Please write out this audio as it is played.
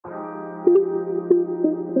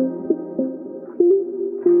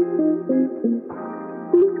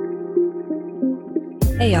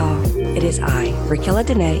Hey y'all, it is I, Raquella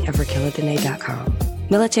Dene of RaquellaDene.com.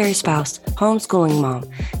 Military spouse, homeschooling mom,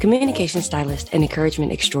 communication stylist, and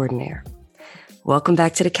encouragement extraordinaire. Welcome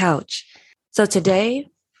back to the couch. So today,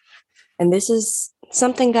 and this is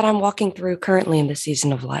something that I'm walking through currently in this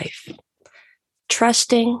season of life,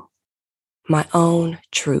 trusting my own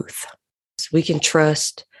truth. We can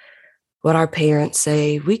trust what our parents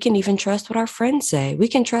say. We can even trust what our friends say. We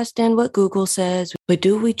can trust in what Google says, but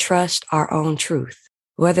do we trust our own truth?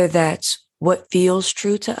 Whether that's what feels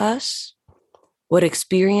true to us, what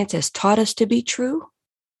experience has taught us to be true,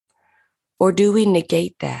 or do we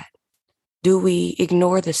negate that? Do we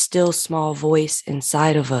ignore the still small voice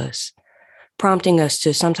inside of us, prompting us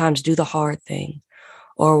to sometimes do the hard thing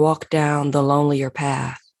or walk down the lonelier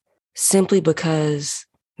path simply because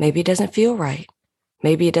maybe it doesn't feel right?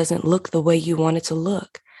 Maybe it doesn't look the way you want it to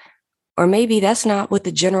look. Or maybe that's not what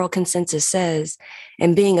the general consensus says,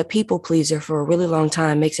 and being a people pleaser for a really long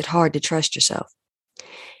time makes it hard to trust yourself.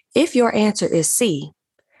 If your answer is C,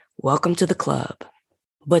 welcome to the club.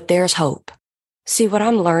 But there's hope. See, what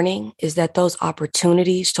I'm learning is that those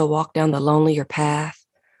opportunities to walk down the lonelier path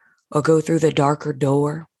or go through the darker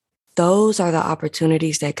door, those are the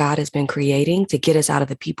opportunities that God has been creating to get us out of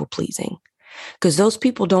the people pleasing. Because those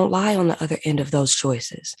people don't lie on the other end of those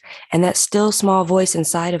choices. And that still small voice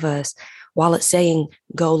inside of us, while it's saying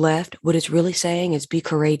go left, what it's really saying is be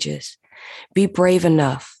courageous. Be brave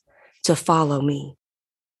enough to follow me.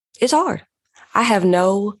 It's hard. I have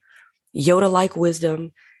no Yoda-like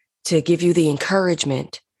wisdom to give you the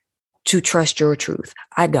encouragement to trust your truth.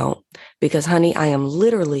 I don't. Because, honey, I am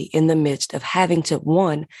literally in the midst of having to,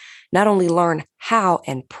 one, not only learn how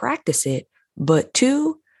and practice it, but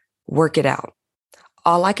two, work it out.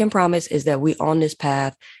 All I can promise is that we on this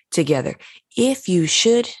path together. If you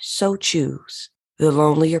should so choose the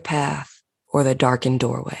lonelier path or the darkened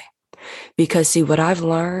doorway. Because see, what I've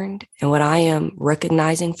learned and what I am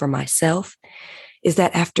recognizing for myself is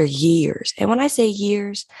that after years, and when I say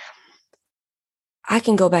years, I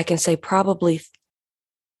can go back and say probably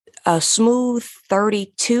a smooth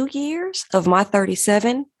 32 years of my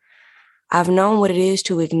 37, I've known what it is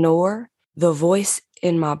to ignore the voice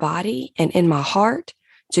in my body and in my heart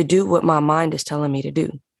to do what my mind is telling me to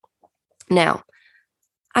do. Now,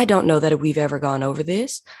 I don't know that we've ever gone over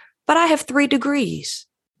this, but I have 3 degrees,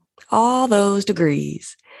 all those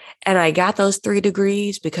degrees. And I got those 3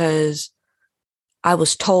 degrees because I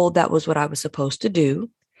was told that was what I was supposed to do.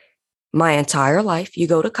 My entire life, you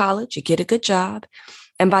go to college, you get a good job.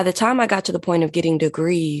 And by the time I got to the point of getting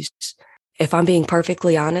degrees, if I'm being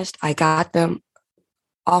perfectly honest, I got them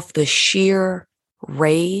off the sheer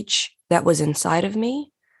rage that was inside of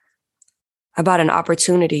me about an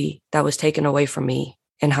opportunity that was taken away from me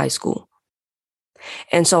in high school.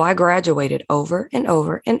 And so I graduated over and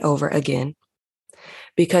over and over again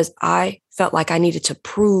because I felt like I needed to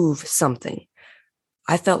prove something.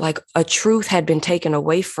 I felt like a truth had been taken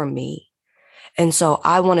away from me. And so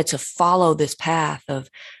I wanted to follow this path of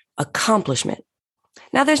accomplishment.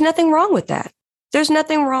 Now, there's nothing wrong with that. There's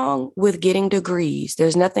nothing wrong with getting degrees.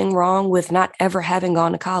 There's nothing wrong with not ever having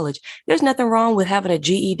gone to college. There's nothing wrong with having a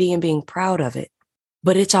GED and being proud of it.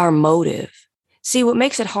 But it's our motive. See, what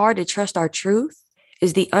makes it hard to trust our truth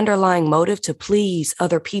is the underlying motive to please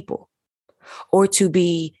other people or to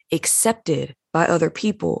be accepted by other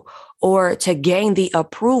people or to gain the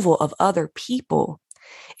approval of other people.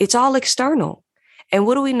 It's all external. And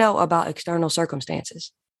what do we know about external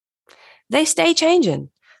circumstances? They stay changing.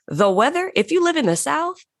 The weather, if you live in the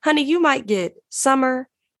South, honey, you might get summer,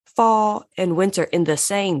 fall, and winter in the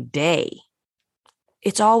same day.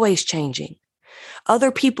 It's always changing.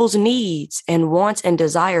 Other people's needs and wants and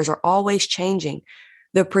desires are always changing.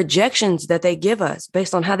 The projections that they give us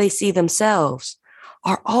based on how they see themselves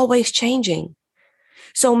are always changing.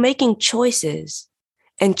 So making choices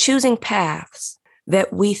and choosing paths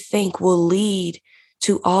that we think will lead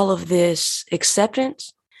to all of this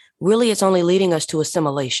acceptance, really it's only leading us to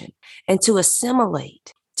assimilation. And to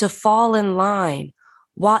assimilate, to fall in line,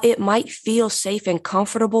 while it might feel safe and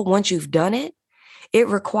comfortable once you've done it, it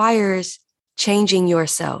requires changing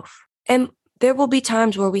yourself. And there will be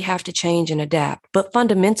times where we have to change and adapt, but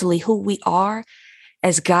fundamentally who we are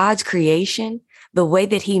as God's creation, the way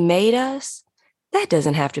that he made us, that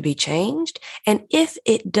doesn't have to be changed. And if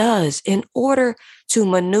it does, in order to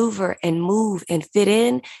maneuver and move and fit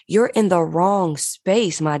in, you're in the wrong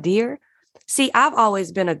space, my dear. See, I've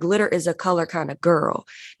always been a glitter is a color kind of girl.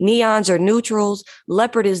 Neons are neutrals.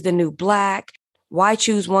 Leopard is the new black. Why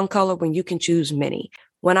choose one color when you can choose many?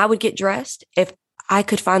 When I would get dressed, if I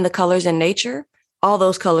could find the colors in nature. All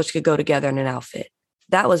those colors could go together in an outfit.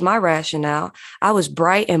 That was my rationale. I was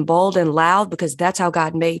bright and bold and loud because that's how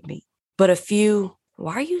God made me. But a few,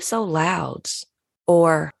 why are you so loud?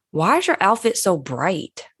 Or why is your outfit so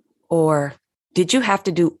bright? Or did you have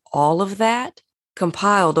to do all of that?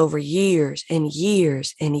 Compiled over years and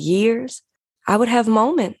years and years, I would have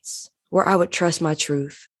moments where I would trust my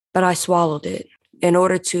truth, but I swallowed it in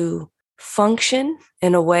order to function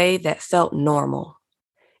in a way that felt normal,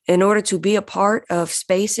 in order to be a part of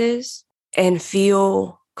spaces and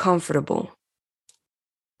feel comfortable.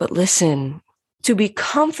 But listen, to be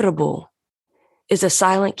comfortable is a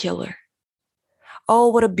silent killer. Oh,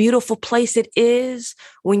 what a beautiful place it is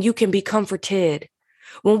when you can be comforted.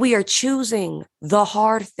 When we are choosing the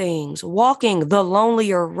hard things, walking the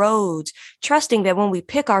lonelier roads, trusting that when we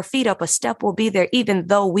pick our feet up, a step will be there, even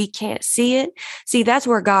though we can't see it. See, that's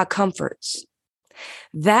where God comforts.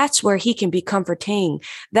 That's where he can be comforting.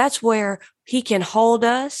 That's where he can hold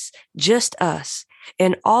us, just us,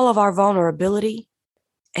 in all of our vulnerability.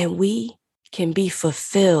 And we can be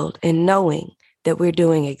fulfilled in knowing that we're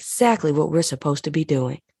doing exactly what we're supposed to be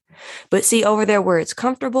doing. But see, over there where it's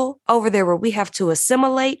comfortable, over there where we have to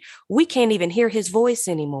assimilate, we can't even hear his voice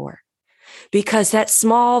anymore. Because that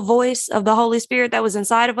small voice of the Holy Spirit that was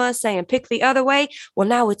inside of us saying, pick the other way, well,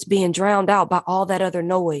 now it's being drowned out by all that other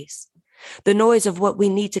noise. The noise of what we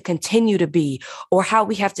need to continue to be, or how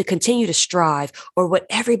we have to continue to strive, or what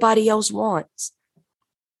everybody else wants.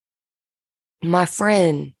 My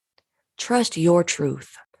friend, trust your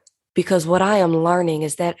truth. Because what I am learning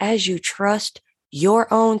is that as you trust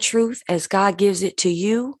your own truth as God gives it to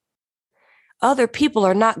you, other people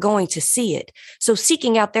are not going to see it. So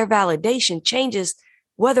seeking out their validation changes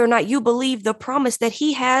whether or not you believe the promise that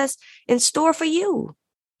he has in store for you.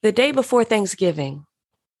 The day before Thanksgiving,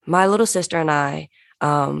 my little sister and I,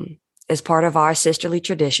 as part of our sisterly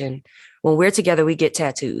tradition, when we're together, we get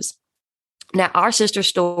tattoos. Now, our sister's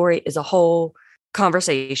story is a whole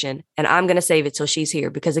conversation, and I'm going to save it till she's here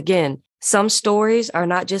because, again, some stories are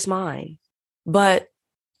not just mine. But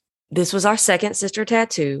this was our second sister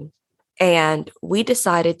tattoo, and we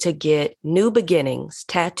decided to get New Beginnings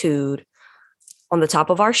tattooed on the top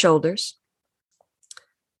of our shoulders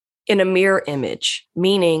in a mirror image,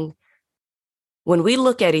 meaning when we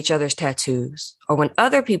look at each other's tattoos or when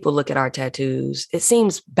other people look at our tattoos, it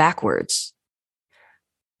seems backwards.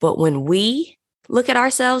 But when we look at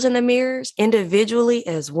ourselves in the mirrors individually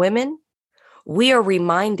as women, we are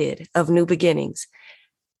reminded of new beginnings.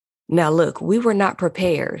 Now, look, we were not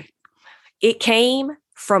prepared. It came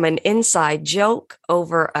from an inside joke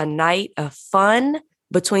over a night of fun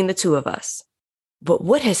between the two of us. But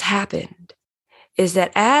what has happened is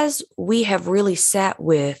that as we have really sat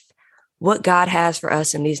with what God has for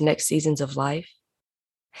us in these next seasons of life,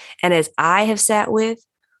 and as I have sat with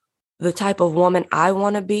the type of woman I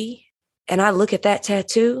want to be, and I look at that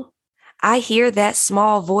tattoo, I hear that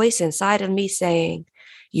small voice inside of me saying,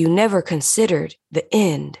 you never considered the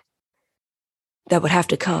end that would have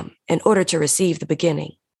to come in order to receive the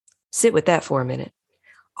beginning. Sit with that for a minute.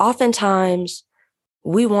 Oftentimes,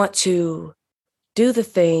 we want to do the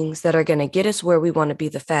things that are going to get us where we want to be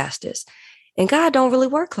the fastest. And God don't really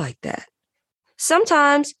work like that.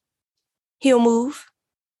 Sometimes he'll move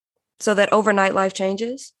so that overnight life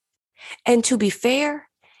changes. And to be fair,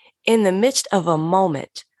 in the midst of a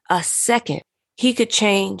moment, a second, he could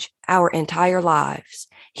change our entire lives.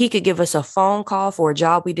 He could give us a phone call for a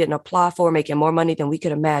job we didn't apply for, making more money than we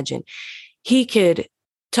could imagine. He could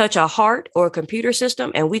touch a heart or a computer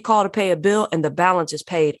system and we call to pay a bill and the balance is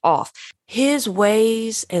paid off. His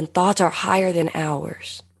ways and thoughts are higher than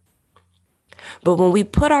ours. But when we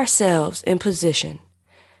put ourselves in position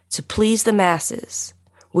to please the masses,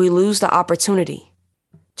 we lose the opportunity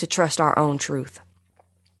to trust our own truth.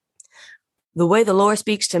 The way the Lord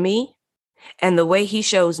speaks to me and the way he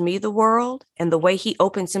shows me the world and the way he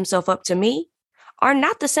opens himself up to me are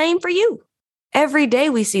not the same for you. Every day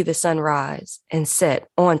we see the sun rise and set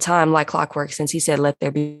on time like clockwork since he said, let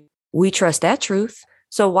there be. We trust that truth.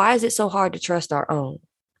 So why is it so hard to trust our own?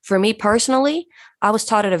 For me personally, I was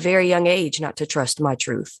taught at a very young age not to trust my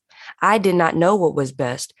truth. I did not know what was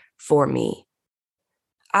best for me.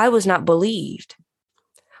 I was not believed.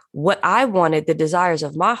 What I wanted, the desires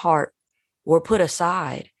of my heart, were put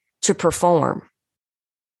aside to perform.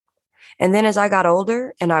 And then as I got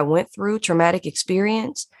older and I went through traumatic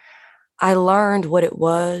experience, I learned what it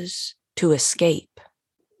was to escape.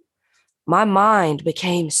 My mind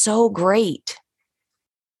became so great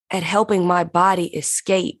at helping my body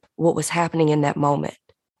escape what was happening in that moment.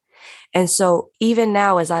 And so even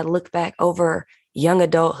now, as I look back over young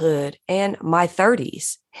adulthood, and my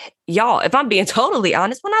 30s. Y'all, if I'm being totally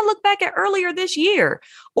honest, when I look back at earlier this year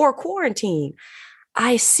or quarantine,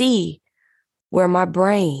 I see where my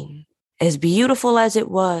brain, as beautiful as it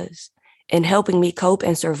was in helping me cope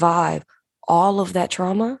and survive all of that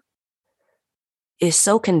trauma, is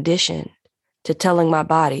so conditioned to telling my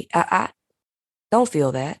body, don't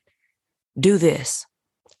feel that. Do this.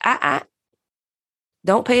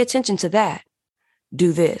 Don't pay attention to that.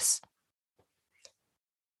 Do this.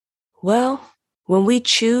 Well, when we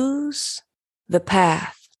choose the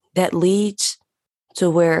path that leads to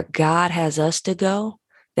where God has us to go,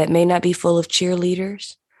 that may not be full of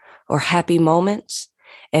cheerleaders or happy moments,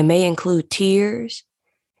 and may include tears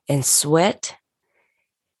and sweat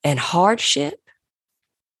and hardship,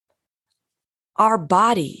 our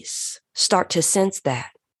bodies start to sense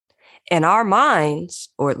that. And our minds,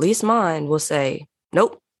 or at least mine, will say,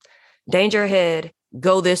 nope, danger ahead,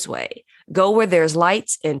 go this way. Go where there's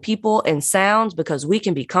lights and people and sounds, because we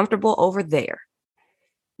can be comfortable over there.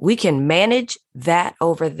 We can manage that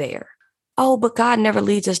over there. Oh, but God never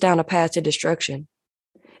leads us down a path to destruction,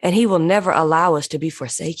 and he will never allow us to be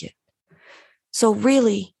forsaken. So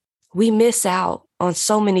really, we miss out on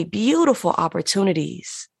so many beautiful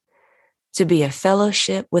opportunities to be in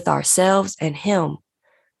fellowship with ourselves and him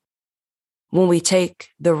when we take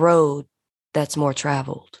the road that's more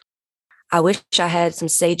traveled. I wish I had some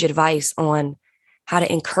sage advice on how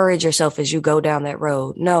to encourage yourself as you go down that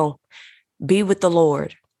road. No, be with the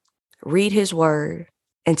Lord, read his word,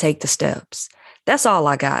 and take the steps. That's all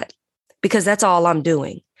I got, because that's all I'm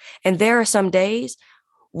doing. And there are some days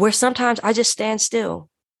where sometimes I just stand still.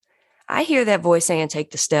 I hear that voice saying,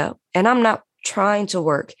 take the step, and I'm not trying to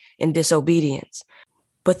work in disobedience.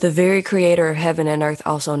 But the very creator of heaven and earth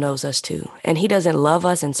also knows us too. And he doesn't love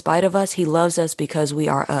us in spite of us. He loves us because we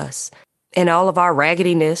are us. And all of our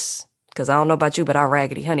raggediness, because I don't know about you, but I'm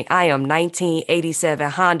raggedy, honey. I am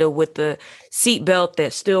 1987 Honda with the seatbelt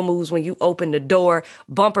that still moves when you open the door.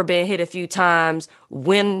 Bumper been hit a few times.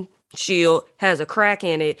 Windshield has a crack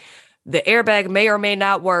in it. The airbag may or may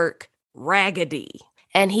not work. Raggedy.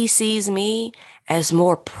 And he sees me as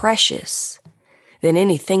more precious than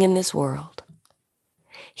anything in this world.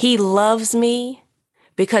 He loves me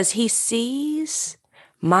because he sees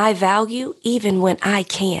my value even when I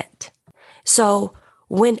can't. So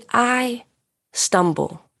when I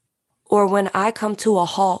stumble or when I come to a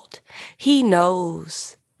halt, he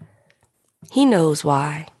knows. He knows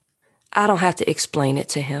why. I don't have to explain it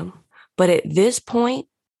to him. But at this point,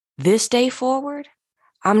 this day forward,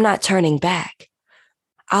 I'm not turning back.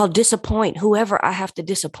 I'll disappoint whoever I have to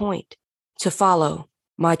disappoint to follow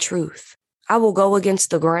my truth. I will go against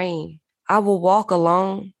the grain. I will walk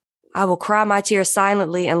alone. I will cry my tears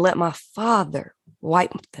silently and let my Father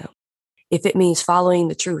wipe them, if it means following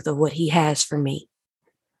the truth of what he has for me,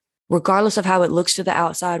 regardless of how it looks to the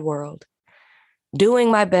outside world,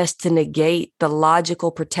 doing my best to negate the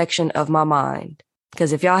logical protection of my mind.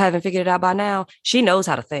 Because if y'all haven't figured it out by now, she knows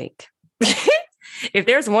how to think. If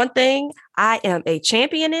there's one thing I am a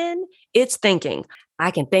champion in, it's thinking.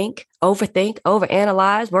 I can think,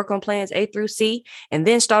 overanalyze, work on plans A through C, and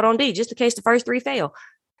then start on D, just in case the first three fail.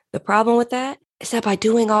 The problem with that is that by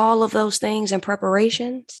doing all of those things in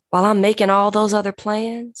preparations, while I'm making all those other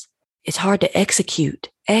plans, it's hard to execute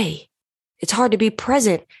A. It's hard to be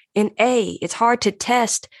present in A. It's hard to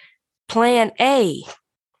test plan A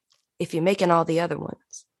if you're making all the other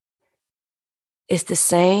ones. It's the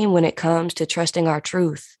same when it comes to trusting our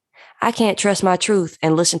truth. I can't trust my truth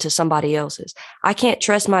and listen to somebody else's. I can't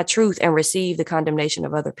trust my truth and receive the condemnation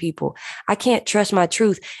of other people. I can't trust my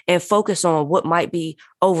truth and focus on what might be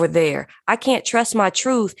over there. I can't trust my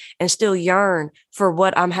truth and still yearn for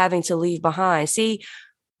what I'm having to leave behind. See,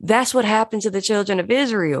 that's what happened to the children of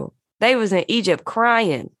Israel. They was in Egypt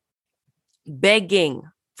crying, begging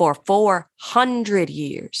for 400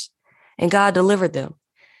 years, and God delivered them.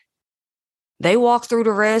 They walked through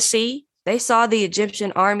the Red Sea. They saw the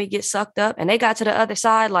Egyptian army get sucked up, and they got to the other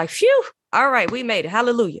side like, phew, all right, we made it.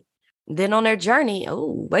 Hallelujah. Then on their journey,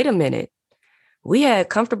 oh, wait a minute. We had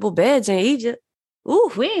comfortable beds in Egypt.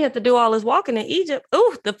 Ooh, we ain't have to do all this walking in Egypt.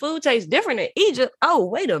 Ooh, the food tastes different in Egypt. Oh,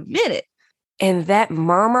 wait a minute. And that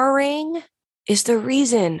murmuring is the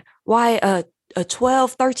reason why a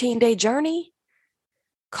 12, 13-day journey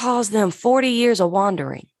caused them 40 years of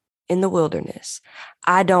wandering in the wilderness.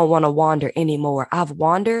 I don't want to wander anymore. I've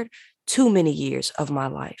wandered too many years of my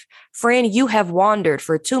life. Friend, you have wandered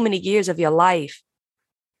for too many years of your life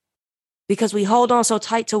because we hold on so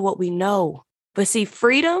tight to what we know. But see,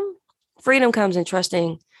 freedom comes in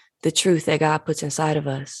trusting the truth that God puts inside of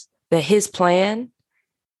us, that his plan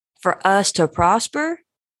for us to prosper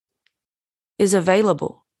is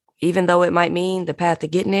available, even though it might mean the path to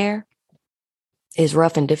getting there is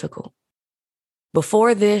rough and difficult.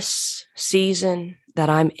 Before this season that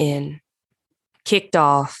I'm in kicked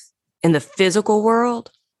off in the physical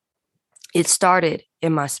world, it started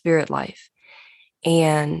in my spirit life.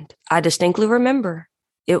 And I distinctly remember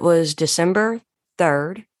it was December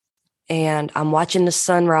 3rd, and I'm watching the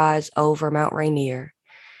sunrise over Mount Rainier.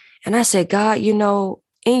 And I said, God, you know,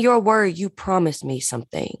 in your word, you promised me some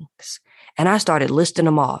things. And I started listing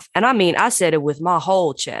them off. And I mean, I said it with my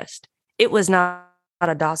whole chest. It was not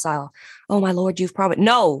a docile, oh, my Lord, you've promised.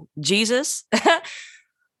 No, Jesus,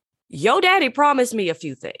 your daddy promised me a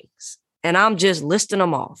few things. And I'm just listing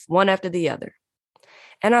them off one after the other.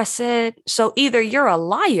 And I said, so either you're a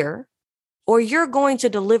liar or you're going to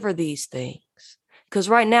deliver these things. Because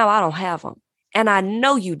right now I don't have them. And I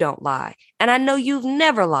know you don't lie. And I know you've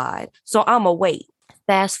never lied. So I'm going to wait.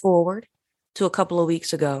 Fast forward to a couple of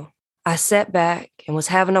weeks ago. I sat back and was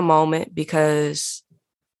having a moment because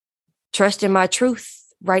trusting my truth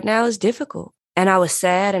right now is difficult. And I was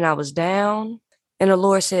sad and I was down. And the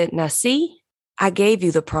Lord said, now see, I gave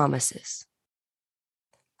you the promises.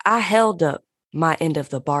 I held up my end of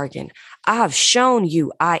the bargain. I have shown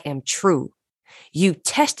you I am true. You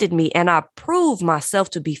tested me and I proved myself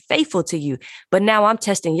to be faithful to you. But now I'm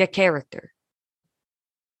testing your character.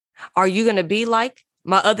 Are you going to be like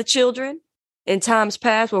my other children in times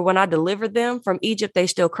past where when I delivered them from Egypt, they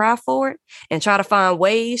still cry for it and try to find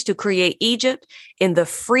ways to create Egypt in the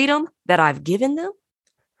freedom that I've given them?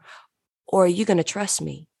 Or are you going to trust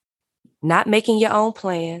me? Not making your own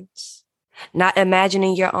plans, not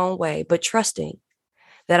imagining your own way, but trusting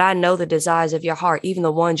that I know the desires of your heart, even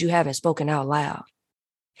the ones you haven't spoken out loud,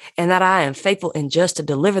 and that I am faithful and just to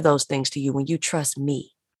deliver those things to you when you trust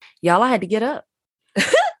me. Y'all, I had to get up.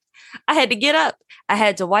 I had to get up. I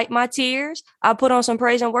had to wipe my tears. I put on some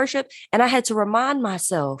praise and worship, and I had to remind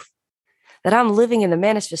myself that I'm living in the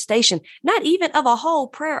manifestation, not even of a whole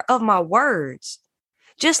prayer, of my words.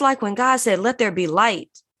 Just like when God said, let there be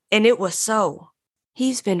light, and it was so.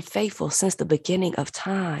 He's been faithful since the beginning of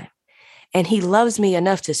time. And he loves me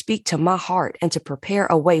enough to speak to my heart and to prepare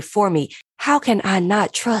a way for me. How can I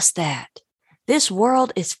not trust that? This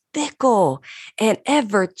world is fickle and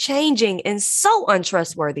ever changing and so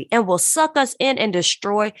untrustworthy and will suck us in and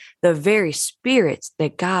destroy the very spirits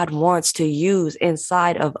that God wants to use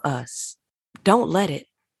inside of us. Don't let it.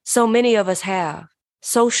 So many of us have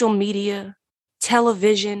social media,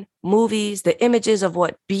 television, movies, the images of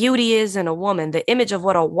what beauty is in a woman, the image of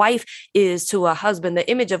what a wife is to a husband, the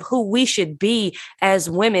image of who we should be as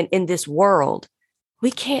women in this world.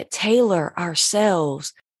 We can't tailor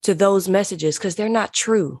ourselves to those messages because they're not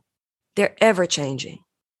true. They're ever changing.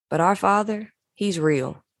 But our Father, he's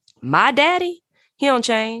real. My daddy, he don't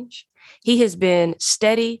change. He has been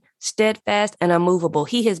steady, steadfast, and unmovable.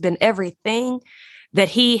 He has been everything that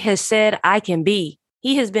he has said I can be.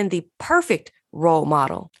 He has been the perfect role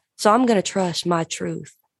model. So I'm going to trust my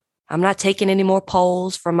truth. I'm not taking any more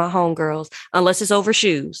polls from my homegirls unless it's over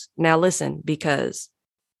shoes. Now listen, because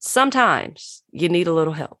sometimes you need a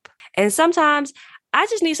little help. And sometimes I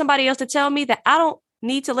just need somebody else to tell me that I don't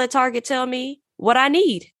need to let Target tell me what I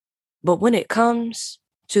need. But when it comes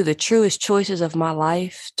to the truest choices of my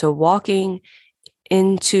life, to walking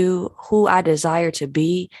into who I desire to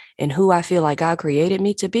be and who I feel like God created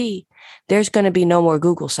me to be, there's going to be no more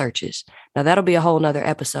Google searches. Now, that'll be a whole nother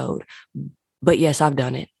episode. But yes, I've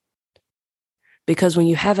done it. Because when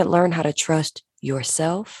you haven't learned how to trust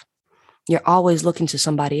yourself, you're always looking to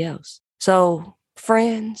somebody else. So,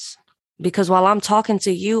 friends, because while I'm talking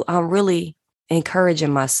to you, I'm really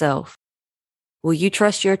encouraging myself. Will you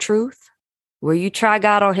trust your truth? Will you try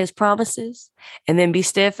God on his promises and then be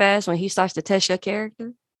steadfast when he starts to test your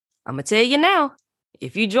character? I'm going to tell you now,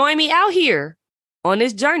 if you join me out here on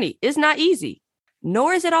this journey, it's not easy,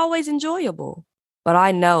 nor is it always enjoyable. But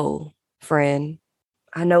I know, friend,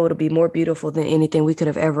 I know it'll be more beautiful than anything we could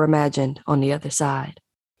have ever imagined on the other side.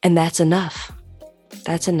 And that's enough.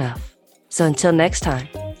 That's enough. So until next time,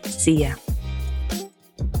 see ya.